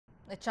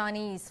The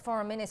Chinese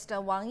Foreign Minister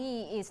Wang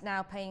Yi is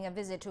now paying a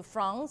visit to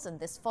France, and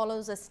this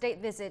follows a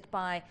state visit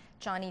by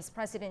Chinese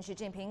President Xi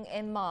Jinping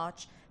in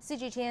March.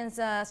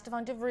 CGTN's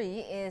Stefan de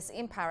Vries is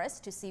in Paris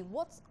to see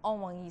what's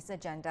on Wang Yi's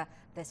agenda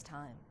this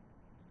time.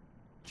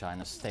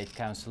 China's State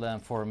Councillor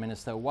and Foreign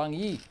Minister Wang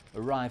Yi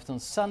arrived on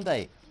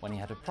Sunday when he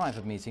had a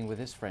private meeting with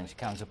his French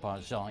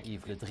counterpart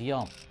Jean-Yves Le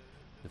Drian.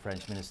 The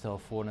French Minister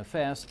of Foreign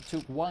Affairs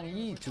took Wang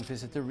Yi to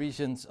visit the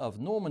regions of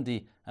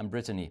Normandy and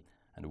Brittany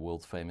and the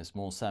world-famous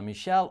Mont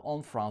Saint-Michel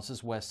on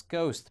France's west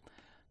coast.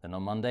 Then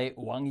on Monday,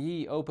 Wang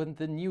Yi opened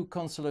the new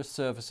consular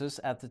services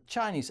at the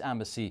Chinese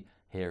embassy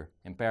here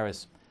in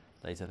Paris.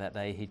 Later that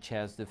day, he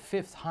chairs the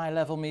 5th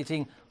high-level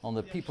meeting on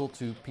the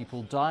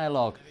people-to-people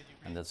dialogue,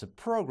 and that's a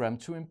program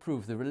to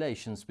improve the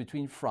relations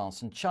between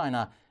France and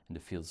China in the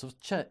fields of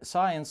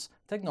science,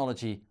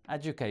 technology,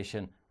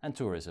 education and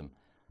tourism.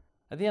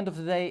 At the end of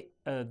the day,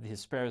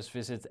 his Paris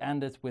visit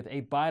ended with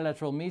a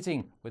bilateral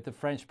meeting with the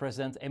French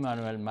President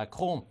Emmanuel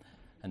Macron.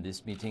 And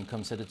this meeting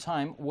comes at a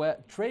time where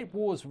trade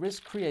wars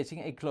risk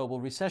creating a global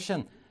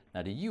recession.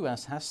 Now the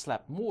US has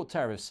slapped more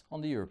tariffs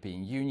on the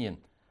European Union.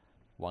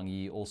 Wang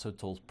Yi also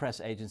told press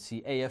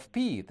agency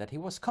AFP that he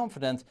was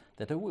confident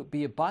that there would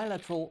be a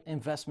bilateral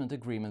investment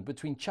agreement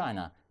between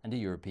China and the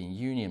European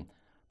Union.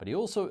 But he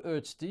also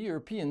urged the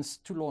Europeans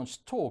to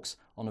launch talks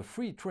on a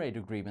free trade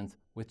agreement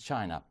with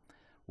China.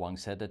 Wang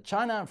said that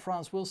China and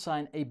France will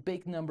sign a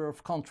big number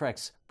of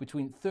contracts,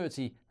 between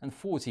 30 and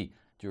 40,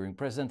 during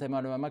President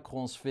Emmanuel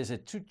Macron's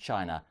visit to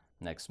China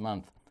next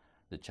month.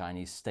 The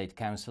Chinese State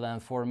Councillor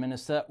and Foreign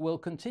Minister will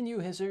continue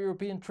his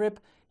European trip.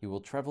 He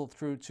will travel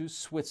through to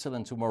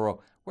Switzerland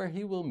tomorrow, where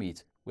he will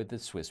meet with the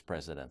Swiss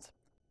President.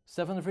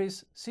 Stefan de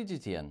Vries,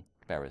 CGTN,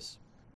 Paris.